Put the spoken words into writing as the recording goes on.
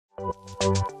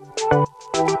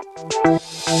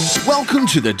Welcome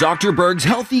to the Dr. Berg's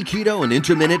Healthy Keto and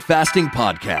Intermittent Fasting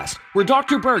Podcast, where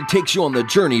Dr. Berg takes you on the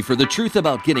journey for the truth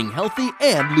about getting healthy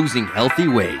and losing healthy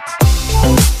weight.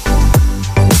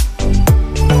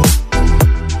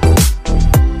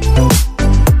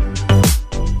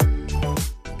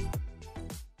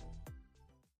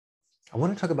 I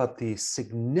want to talk about the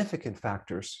significant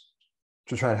factors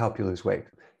to try to help you lose weight,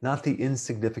 not the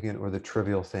insignificant or the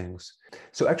trivial things.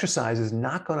 So exercise is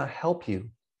not going to help you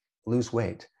lose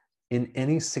weight in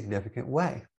any significant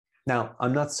way. Now,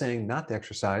 I'm not saying not to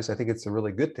exercise. I think it's a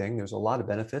really good thing. There's a lot of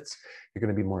benefits. You're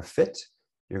going to be more fit.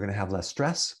 You're going to have less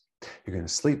stress. You're going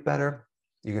to sleep better.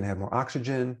 You're going to have more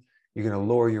oxygen. You're going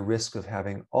to lower your risk of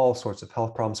having all sorts of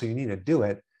health problems. So you need to do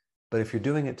it. But if you're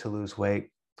doing it to lose weight,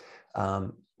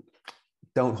 don't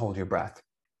hold your breath.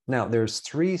 Now, there's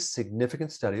 3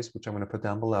 significant studies, which I'm going to put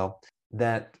down below,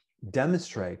 that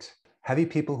demonstrate heavy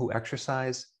people who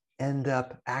exercise end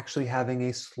up actually having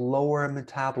a slower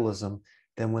metabolism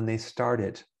than when they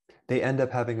started. They end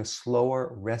up having a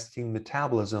slower resting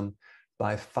metabolism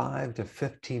by 5 to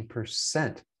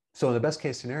 15%. So in the best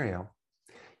case scenario,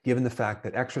 given the fact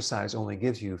that exercise only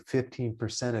gives you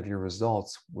 15% of your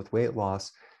results with weight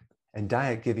loss and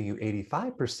diet giving you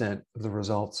 85% of the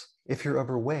results, if you're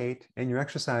overweight and you're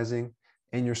exercising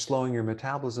and you're slowing your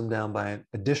metabolism down by an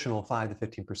additional 5 to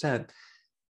 15%,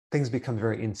 things become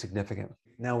very insignificant.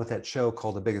 Now with that show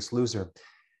called The Biggest Loser,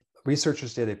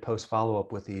 researchers did a post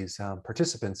follow-up with these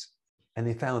participants, and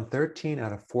they found 13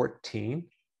 out of 14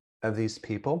 of these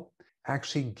people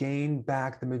actually gained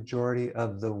back the majority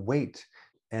of the weight.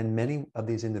 And many of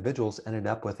these individuals ended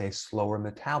up with a slower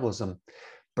metabolism,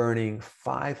 burning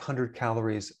 500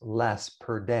 calories less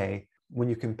per day when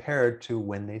you compare it to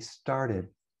when they started.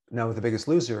 Now with The Biggest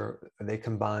Loser, they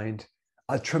combined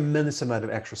a tremendous amount of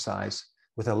exercise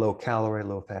with a low calorie,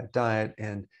 low fat diet,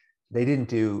 and they didn't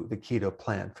do the keto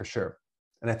plan for sure.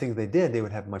 And I think if they did, they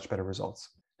would have much better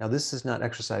results. Now this is not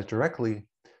exercise directly,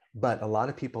 but a lot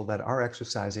of people that are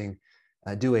exercising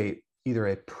do either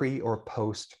a pre or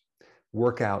post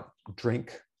workout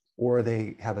drink, or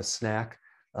they have a snack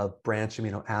of branched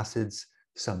amino acids,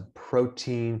 some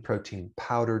protein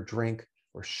powder drink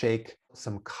or shake,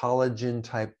 some collagen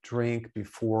type drink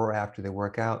before or after they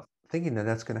work out, thinking that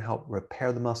that's going to help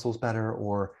repair the muscles better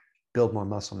or build more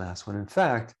muscle mass, when in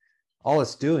fact, all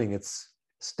it's doing, it's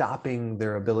stopping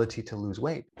their ability to lose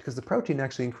weight, because the protein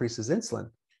actually increases insulin,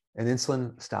 and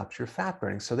insulin stops your fat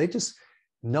burning. So they just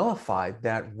nullified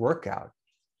that workout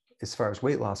as far as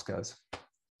weight loss goes.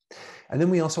 And then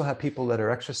we also have people that are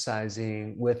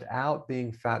exercising without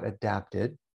being fat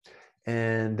adapted,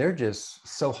 and they're just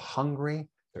so hungry,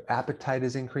 their appetite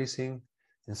is increasing,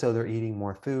 and so they're eating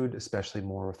more food, especially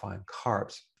more refined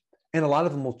carbs. And a lot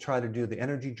of them will try to do the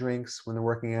energy drinks when they're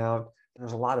working out.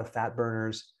 There's a lot of fat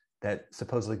burners that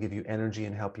supposedly give you energy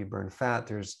and help you burn fat.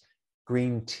 There's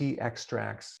green tea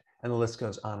extracts, and the list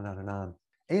goes on and on and on.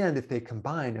 And if they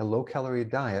combine a low-calorie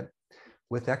diet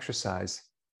with exercise,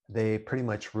 they pretty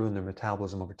much ruin their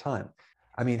metabolism over time.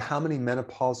 I mean, how many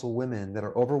menopausal women that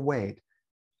are overweight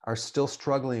are still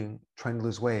struggling trying to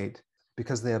lose weight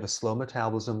because they have a slow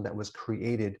metabolism that was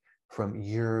created from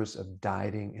years of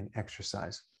dieting and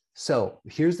exercise? So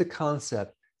here's the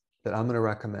concept that I'm going to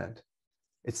recommend.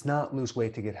 It's not lose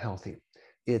weight to get healthy.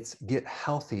 It's get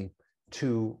healthy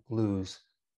to lose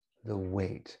the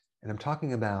weight. And I'm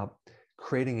talking about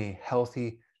creating a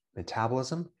healthy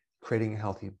metabolism, creating a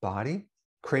healthy body,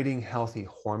 creating healthy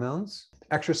hormones.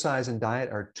 Exercise and diet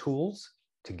are tools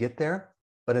to get there,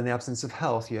 but in the absence of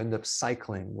health, you end up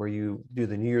cycling, where you do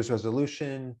the New Year's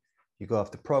resolution, you go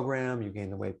off the program, you gain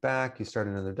the weight back, you start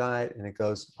another diet, and it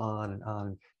goes on and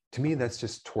on. To me, that's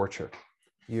just torture.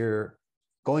 You're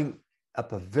going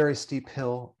up a very steep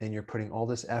hill and you're putting all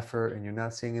this effort and you're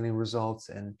not seeing any results,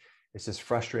 and it's just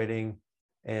frustrating,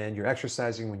 and you're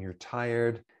exercising when you're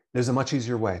tired. There's a much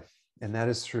easier way. And that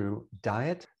is through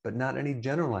diet, but not any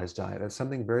generalized diet. It's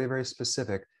something very, very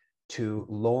specific to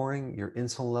lowering your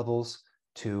insulin levels,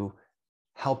 to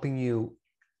helping you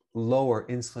lower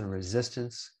insulin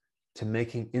resistance, to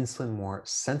making insulin more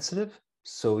sensitive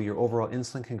so your overall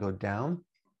insulin can go down.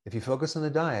 If you focus on the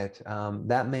diet,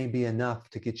 that may be enough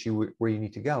to get you where you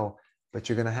need to go, but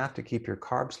you're going to have to keep your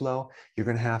carbs low. You're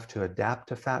going to have to adapt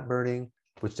to fat burning,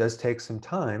 which does take some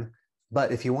time.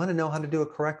 But if you want to know how to do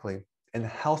it correctly and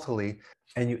healthily,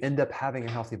 and you end up having a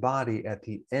healthy body at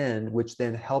the end, which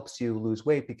then helps you lose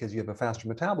weight because you have a faster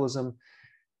metabolism,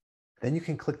 then you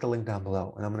can click the link down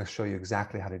below, and I'm going to show you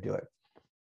exactly how to do it.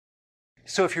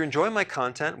 So if you're enjoying my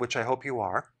content, which I hope you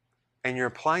are, and you're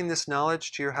applying this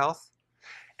knowledge to your health,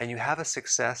 and you have a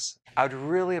success, I would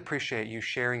really appreciate you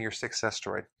sharing your success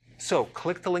story. So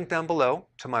click the link down below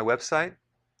to my website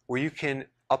where you can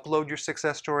upload your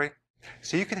success story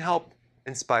so you can help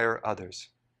inspire others.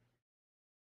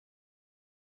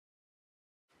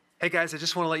 Hey guys, I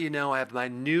just want to let you know I have my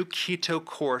new keto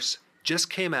course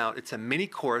just came out. It's a mini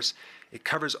course. It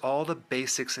covers all the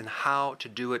basics and how to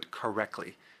do it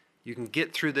correctly. You can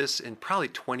get through this in probably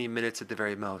 20 minutes at the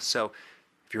very most. So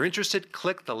if you're interested,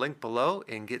 click the link below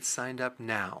and get signed up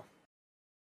now.